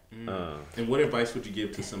it yet. And what advice would you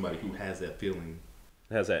give to somebody who has that feeling?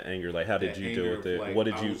 Has that anger? Like, how did you deal with it? like, What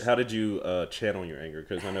did you? How did you channel your anger?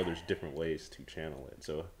 Because I know there's different ways to channel it.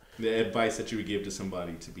 So The advice that you would give to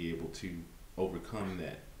somebody to be able to overcome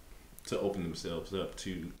that, to open themselves up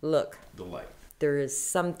to Look, the light. there is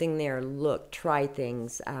something there. Look, try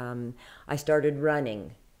things. I started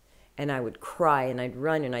running, and I would cry, and I'd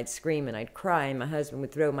run, and I'd scream, and I'd cry, and my husband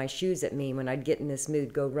would throw my shoes at me when I'd get in this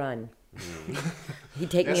mood. Go run.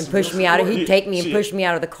 He'd take me and push me out. He'd take me and push me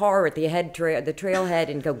out of the car at the trailhead,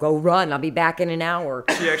 and go run. I'll be back in an hour.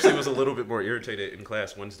 she actually was a little bit more irritated in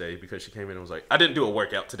class Wednesday because she came in and was like, "I didn't do a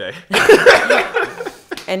workout today."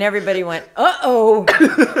 And everybody went, uh-oh.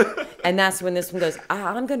 And that's when this one goes,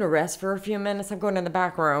 I'm going to rest for a few minutes. I'm going in the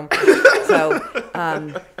back room. So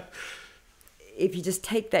if you just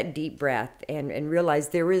take that deep breath and realize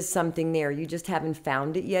there is something there, you just haven't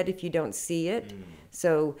found it yet if you don't see it.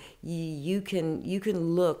 So you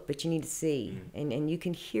can look, but you need to see. And you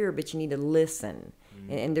can hear, but you need to listen.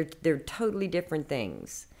 And they're totally different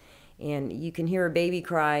things. And you can hear a baby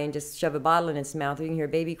cry and just shove a bottle in its mouth, or you can hear a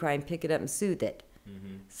baby cry and pick it up and soothe it.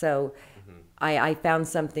 So I found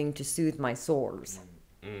something to soothe my sores.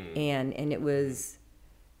 And it was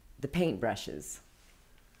the paintbrushes.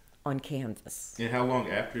 on canvas. And how long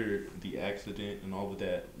after the accident and all of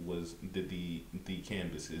that did the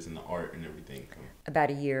canvases and the art and everything come?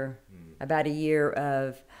 About a year. About a year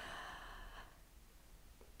of,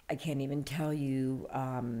 I can't even tell you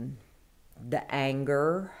the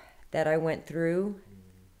anger that I went through.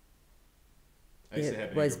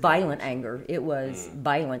 It was violent anger. It was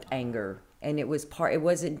violent anger. And it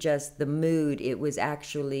wasn't just the mood, it was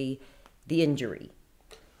actually the injury.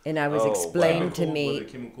 And I was explained to me,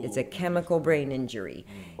 it's a chemical brain injury.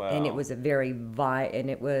 Wow. And it was a very and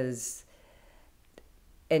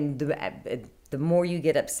the more you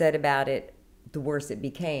get upset about it, the worse it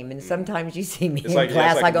became. And sometimes you see me in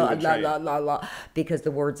class, I go, la, la, la, la, because the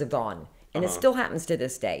words are gone. And it still happens to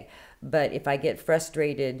this day. But if I get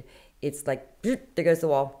frustrated, it's like, there goes the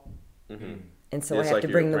wall. And so I have to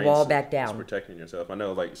bring the wall back down. Protecting yourself. I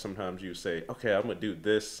know, like, sometimes you say, okay, I'm going to do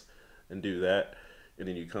this and do that. And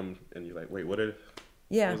then you come and you're like, wait, what did...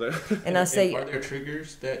 Yeah. And I say... Are there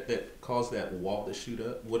triggers that cause that wall to shoot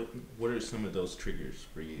up? What are some of those triggers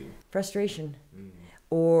for you? Frustration.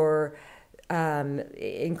 Or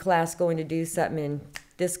in class going to do something and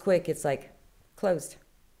this quick, it's like, closed.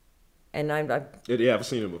 And I've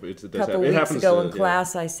seen it before. A couple weeks ago in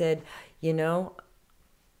class, I said, you know,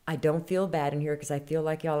 I don't feel bad in here because I feel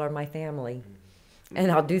like y'all are my family.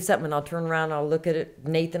 And I'll do something and I'll turn around and I'll look at it,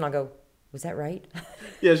 Nathan, I'll go, was that right?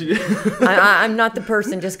 Yeah, she did. I'm not the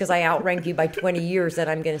person just because I outrank you by 20 years that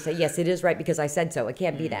I'm going to say, yes, it is right because I said so. It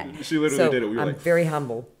can't be that. She literally did it. We were I'm very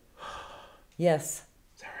humble. Yes.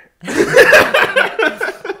 Is that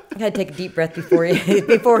right? I had to take a deep breath before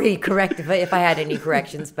he corrected if I had any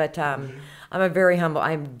corrections. But I'm a very humble.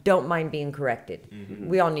 I don't mind being corrected.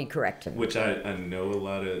 We all need correction. Which I know a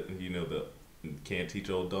lot of, the can't teach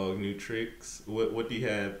old dog new tricks. What do you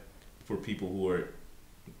have for people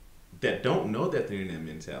that don't know that they're in that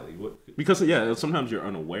mentality? Because sometimes you're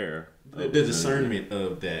unaware. The discernment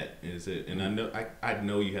of that is it, and I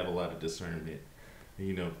know you have a lot of discernment,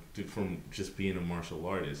 from just being a martial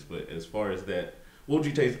artist. But as far as that, what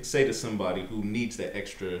would you say to somebody who needs that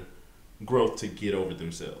extra growth to get over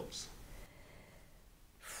themselves?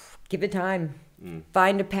 Give it time.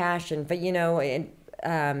 Find a passion, but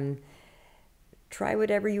try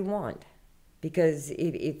whatever you want. Because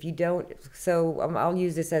if you don't, I'll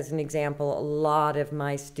use this as an example. A lot of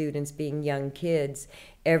my students being young kids,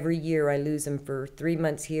 every year I lose them for 3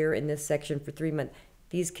 months here in this section for 3 months.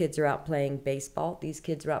 These kids are out playing baseball. These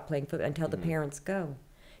kids are out playing football until the parents go.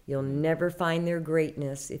 You'll never find their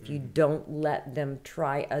greatness if you don't let them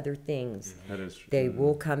try other things. That is true. They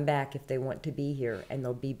will come back if they want to be here, and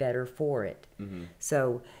they'll be better for it.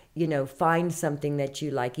 So, find something that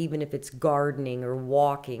you like, even if it's gardening or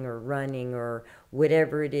walking or running or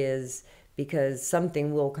whatever it is, because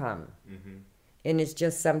something will come. And it's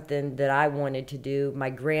just something that I wanted to do. My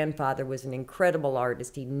grandfather was an incredible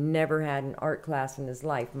artist. He never had an art class in his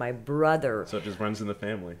life. My brother... So it just runs in the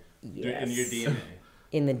family. Yes. In your DNA.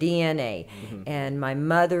 In the DNA. And my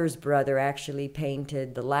mother's brother actually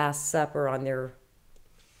painted the Last Supper on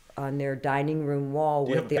their dining room wall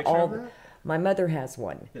Do you with have a picture of that? My mother has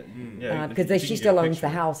one. Because she still owns the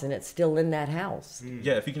house, and it's still in that house.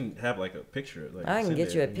 Yeah, if you can have like a picture. I can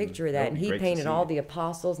get you a picture of that. And he painted all the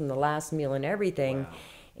apostles and the last meal and everything. Wow.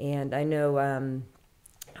 And I know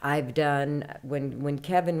I've done, when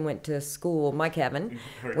Kevin went to school, my Kevin.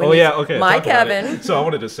 My Kevin. So I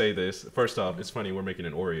wanted to say this. First off, it's funny, we're making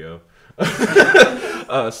an Oreo.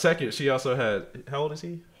 Second, she also had, how old is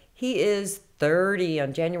he? He is 30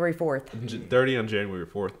 on January 4th. 30 on January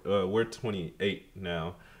 4th. We're 28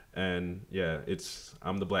 now. And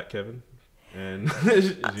I'm the Black Kevin. And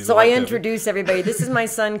so I introduce everybody. This is my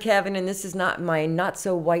son Kevin, and this is not my not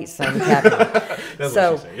so white son Kevin. That's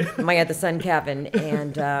so what she said. My other son Kevin,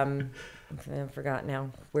 and I forgot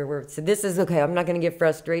now where we're. So this is okay. I'm not going to get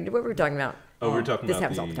frustrated. What were we talking about? Oh, we're talking this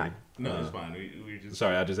about happens all the time. No, it's fine. We just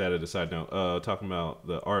sorry, I just added a side note. Talking about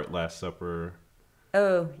the art Last Supper.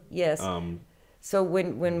 Oh yes. So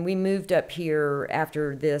when we moved up here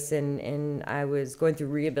after this, and I was going through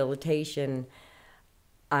rehabilitation,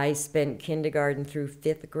 I spent kindergarten through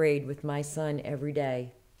 5th grade with my son every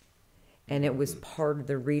day. And it was part of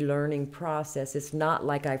the relearning process. It's not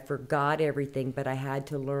like I forgot everything, but I had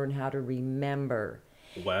to learn how to remember.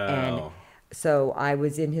 Wow. And so I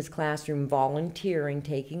was in his classroom volunteering,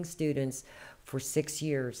 taking students for 6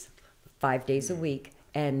 years, 5 days a week.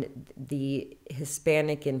 And the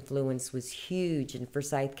Hispanic influence was huge in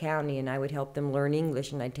Forsyth County, and I would help them learn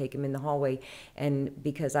English, and I'd take them in the hallway, and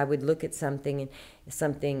because I would look at something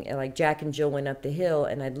like Jack and Jill went up the hill,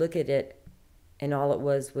 and I'd look at it, and all it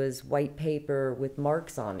was white paper with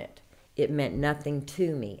marks on it. it meant nothing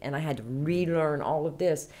to me. And I had to relearn all of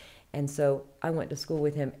this. And so I went to school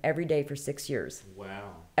with him every day for 6 years.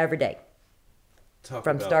 Wow. Every day.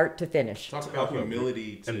 From start to finish. Talk about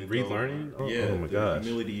humility to and relearning. Yeah, oh my the gosh.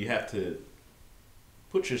 humility you have to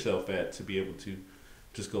put yourself at to be able to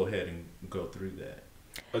just go ahead and go through that.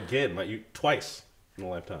 Again, like you twice in a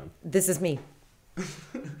lifetime. This is me.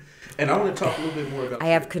 And I want to talk a little bit more about. I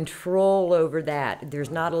have control over that.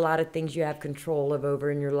 There's not a lot of things you have control of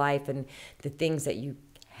over in your life, and the things that you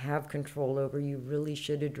have control over, you really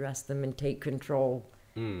should address them and take control.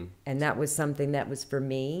 And that was something that was for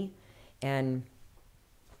me, and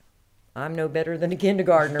I'm no better than a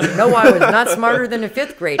kindergartner. No, I was not smarter than a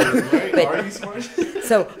fifth grader. But, are you smart?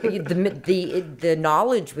 so the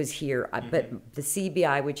knowledge was here, but the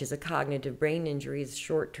CBI, which is a cognitive brain injury, is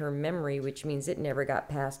short-term memory, which means it never got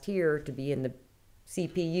past here to be in the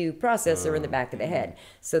CPU processor in the back of the head.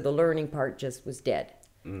 So the learning part just was dead.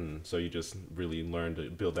 So you just really learned to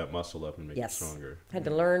build that muscle up and make it stronger. Had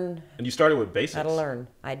to learn. And you started with basics. How to learn.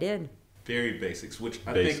 I did. Very basics, which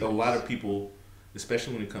I think a lot of people,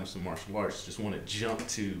 especially when it comes to martial arts, just want to jump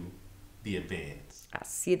to the advanced. I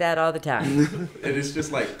see that all the time. And it's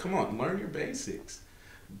just like, come on, learn your basics.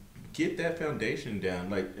 Get that foundation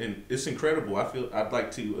down. Like, and it's incredible. I feel I'd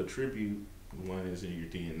like to attribute, one is in your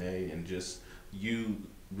DNA, and just you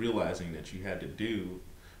realizing that you had to do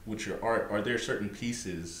with your art. Are there certain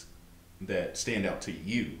pieces that stand out to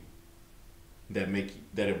you that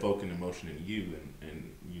that evoke an emotion in you,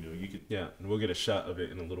 and you know, you could. Yeah, and we'll get a shot of it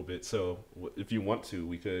in a little bit. So if you want to,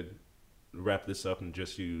 we could wrap this up and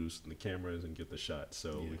just use the cameras and get the shot.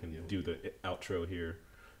 So we can do the outro here,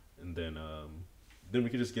 and then we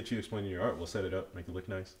can just get you explaining your art. We'll set it up, make it look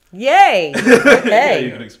nice. Yay! Okay. Yeah,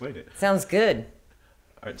 you can explain it. Sounds good.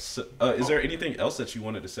 All right. So, is there anything else that you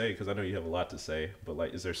wanted to say? Because I know you have a lot to say, but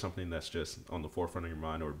like, is there something that's just on the forefront of your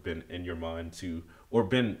mind, or been in your mind or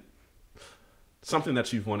been something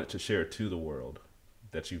that you've wanted to share to the world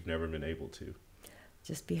that you've never been able to?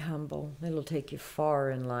 Just be humble. It'll take you far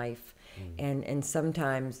in life. And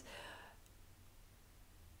sometimes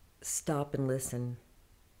stop and listen.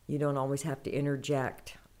 You don't always have to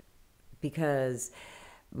interject, because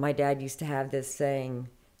my dad used to have this saying,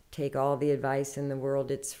 take all the advice in the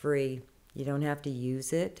world, it's free. You don't have to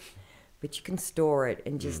use it, but you can store it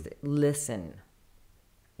and just listen.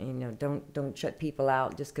 You know, don't shut people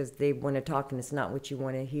out just because they want to talk and it's not what you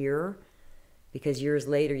want to hear, because years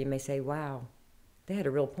later you may say, wow, they had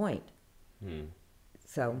a real point.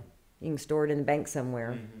 So you can store it in the bank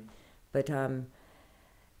somewhere. But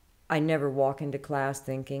I never walk into class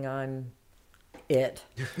thinking I'm it.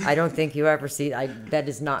 I don't think you ever see that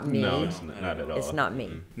is not me. No, it's not at all. It's not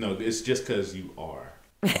me. No, it's just because you are.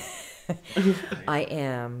 I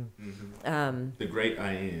am. The great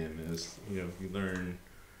I am is, you know, you learn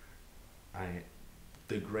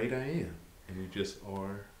the great I am, and we just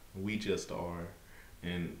are,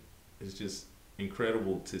 and it's just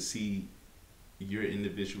incredible to see your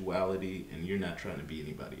individuality, and you're not trying to be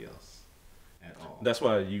anybody else at all. That's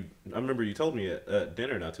why I remember you told me at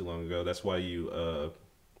dinner not too long ago, that's why you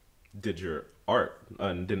did your art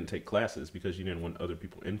and didn't take classes, because you didn't want other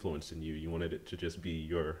people influencing you. You wanted it to just be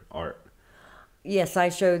your art. Yes, I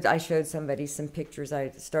showed somebody some pictures. I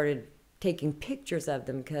started taking pictures of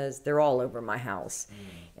them because they're all over my house.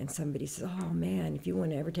 And somebody said, oh man, if you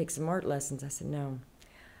want to ever take some art lessons. I said, no.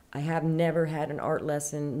 I have never had an art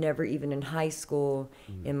lesson, never even in high school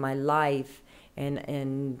in my life.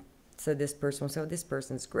 And so this person was, this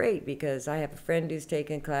person's great, because I have a friend who's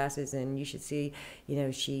taken classes, and you should see, you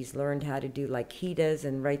know, she's learned how to do like he does.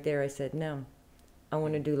 And right there I said, no, I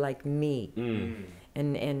want to do like me.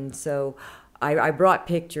 And so I brought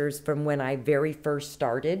pictures from when I very first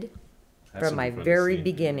started, from my very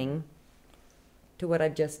beginning to what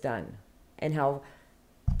I've just done, and how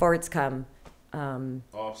far it's come.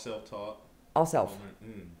 All self-taught. All self.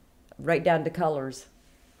 Right down to colors.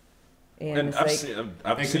 And I've it's seen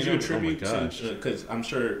Could you it. attribute Oh my gosh. because I'm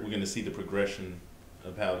sure we're going to see the progression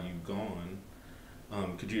of how you've gone.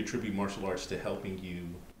 Could you attribute martial arts to helping you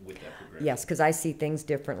with that progression? yes, because I see things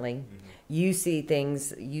differently. You see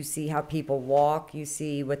things, you see how people walk, you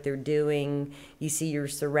see what they're doing, you see your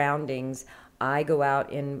surroundings. I go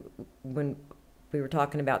out, and when we were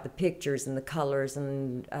talking about the pictures and the colors,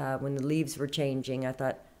 and when the leaves were changing, I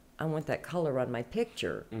thought, I want that color on my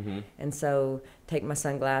picture. And so take my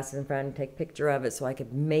sunglasses in front and take a picture of it so I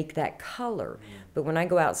could make that color. But when I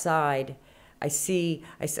go outside,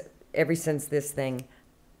 ever since this thing,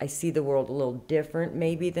 I see the world a little different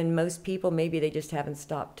maybe than most people. Maybe they just haven't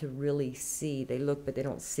stopped to really see. They look, but they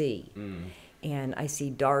don't see. and I see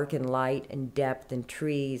dark and light and depth and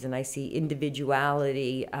trees, and I see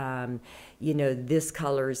individuality. This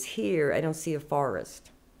color is here. I don't see a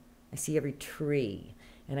forest. I see every tree,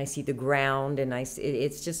 and I see the ground, and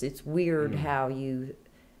it's weird how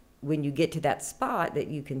when you get to that spot that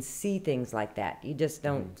you can see things like that. You just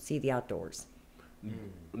don't see the outdoors.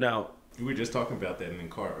 Now, we were just talking about that in the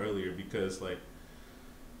car earlier, because like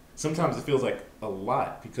sometimes it feels like a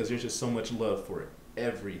lot because there's just so much love for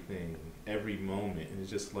everything, every moment, and it's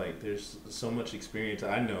just like there's so much experience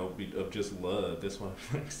I know of just love. That's why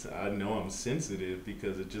I know I'm sensitive,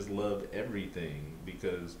 because I just love everything,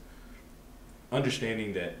 because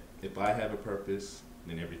understanding that if I have a purpose,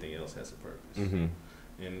 then everything else has a purpose. Mm-hmm.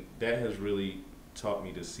 And that has really taught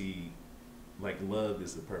me to see, like, love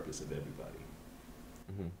is the purpose of everybody.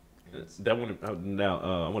 Mm-hmm.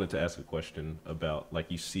 I wanted to ask a question about, like,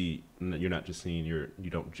 you're not just seeing you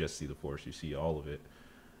don't just see the forest, you see all of it.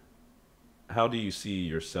 How do you see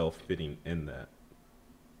yourself fitting in that?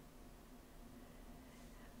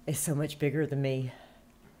 It's so much bigger than me.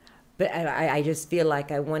 But I just feel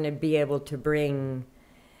like I want to be able to bring,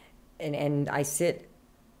 and I sit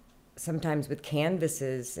sometimes with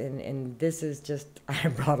canvases, and this is just, I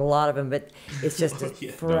brought a lot of them, but it's just a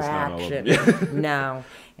fraction. No,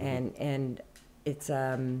 and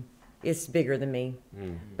it's bigger than me.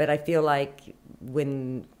 But I feel like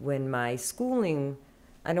when my schooling,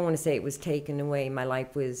 I don't want to say it was taken away, my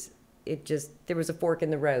life was, there was a fork in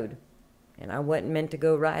the road, and I wasn't meant to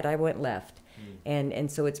go right, I went left. And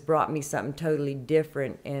so it's brought me something totally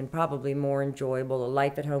different and probably more enjoyable, a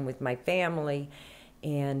life at home with my family.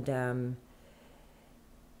 And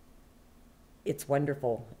it's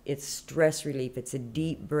wonderful. It's stress relief. It's a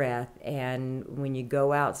deep breath. And when you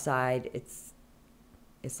go outside, it's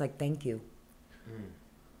like, thank you.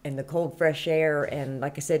 And the cold, fresh air. And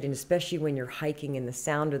like I said, and especially when you're hiking and the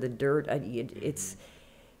sound of the dirt, it's,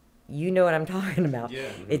 you know what I'm talking about. Yeah.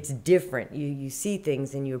 It's different. You see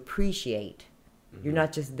things and you appreciate. You're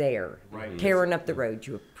not just there, tearing up the road.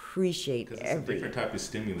 You appreciate everything. Because it's a different type of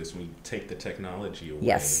stimulus when you take the technology away.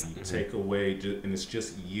 Yes. You take away, and it's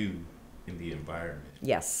just you in the environment.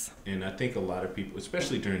 Yes. And I think a lot of people,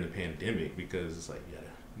 especially during the pandemic, because it's like you gotta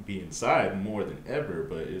be inside more than ever,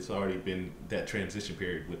 but it's already been that transition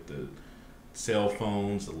period with the cell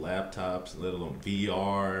phones, the laptops, let alone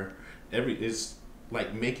VR. It's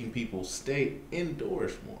like making people stay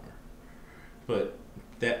indoors more. But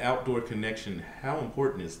that outdoor connection, how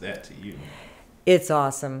important is that to you? It's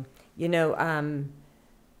awesome. I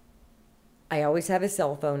always have a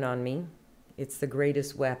cell phone on me. It's the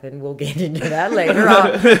greatest weapon. We'll get into that later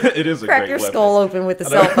on. It is a Crack great your weapon. skull open with the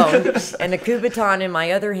cell phone and a Kubaton in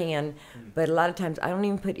my other hand. But a lot of times I don't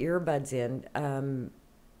even put earbuds in.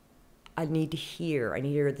 I need to hear. I need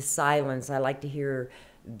to hear the silence. I like to hear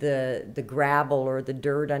the gravel or the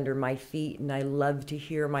dirt under my feet, and I love to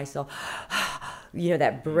hear myself.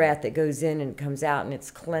 That breath that goes in and comes out, and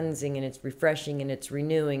it's cleansing and it's refreshing and it's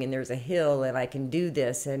renewing, and there's a hill and I can do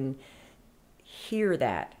this, and hear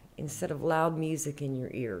that instead of loud music in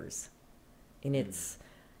your ears. And it's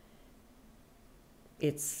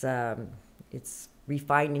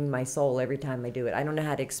refining my soul every time I do it. I don't know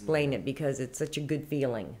how to explain it because it's such a good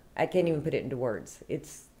feeling. I can't even put it into words.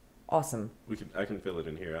 It's awesome. I can feel it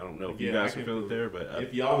in here. I don't know if you guys can feel it there, but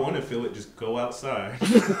if y'all want to feel it, just go outside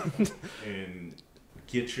and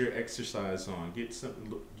get your exercise on.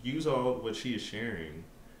 Use all what she is sharing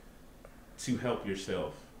to help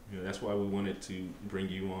yourself. That's why we wanted to bring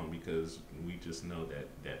you on, because we just know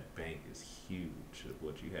that bank is huge of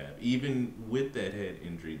what you have. Even with that head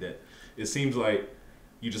injury, that it seems like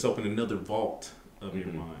you just opened another vault of your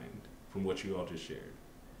mind from what you all just shared.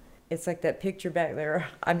 It's like that picture back there.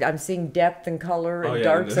 I'm seeing depth and color and yeah,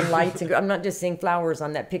 darks and lights. And I'm not just seeing flowers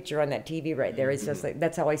on that picture on that TV right there. It's just like,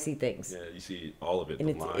 that's how I see things. Yeah, you see all of it. And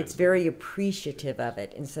it's very appreciative of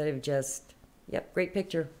it instead of just, yep, great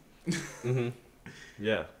picture.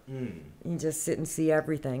 Yeah. You just sit and see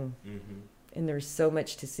everything. And there's so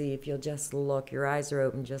much to see if you'll just look. Your eyes are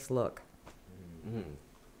open, just look.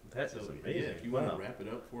 That's amazing. Yeah, if you want to wrap it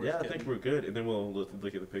up for us. Yeah, I think we're good. And then we'll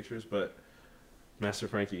look at the pictures. But Master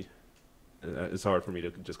Frankie, it's hard for me to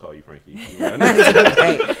just call you Frankie. That's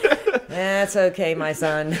okay. That's okay, my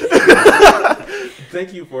son.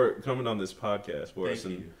 Thank you for coming on this podcast for us.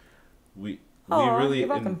 And we Aw, really, you're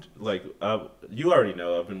welcome. You already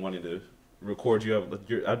know I've been wanting to record you.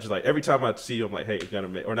 I'm just like, every time I see you, I'm like, hey, we gotta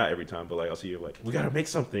make, or not every time, but like I'll see you like, we gotta make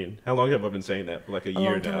something. How long have I been saying that? For like a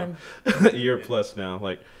year now, a year plus now.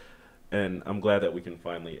 Like, and I'm glad that we can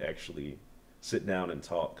finally actually sit down and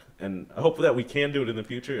talk. And I hope that we can do it in the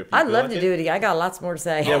future. If you I'd feel love like to do it again. I got lots more to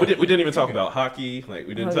say. Yeah, we didn't even talk about hockey. Like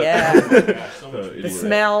we didn't. Oh, talk yeah. Gosh, so much The food.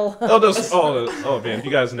 smell. Oh man, if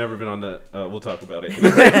you guys have never been on that, we'll talk about it.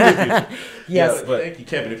 Yes. Yeah, but Thank you,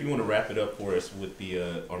 Kevin. If you want to wrap it up for us with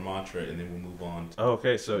the our mantra, and then we'll move on.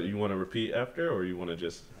 okay, so you want to repeat after, or you want to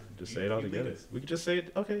just say it all You lead together? us. We could just say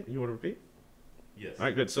it. Okay, you want to repeat? Yes. All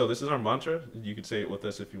right, good. So this is our mantra. You can say it with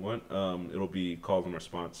us if you want. It'll be call and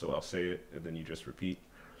response. So I'll say it, and then you just repeat.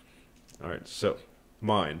 All right. So,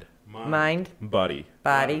 mind, Mind, body,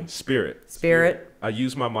 body, spirit. spirit. I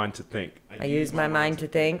use my mind to think. I use my mind to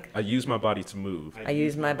think. I use my body to move. I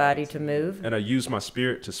use my body to move. And I use my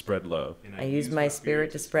spirit to spread love. And I use my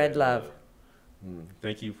spirit to spread love.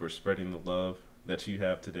 Thank you for spreading the love that you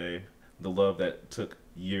have today, the love that took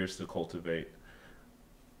years to cultivate.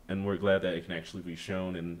 And we're glad that it can actually be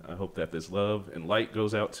shown, and I hope that this love and light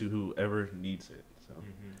goes out to whoever needs it. So,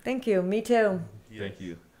 Thank you. Me too. thank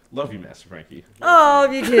you. Love you, Master Frankie.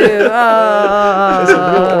 Oh, you too. Oh, It's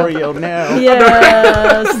a real Oreo now.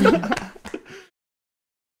 yes.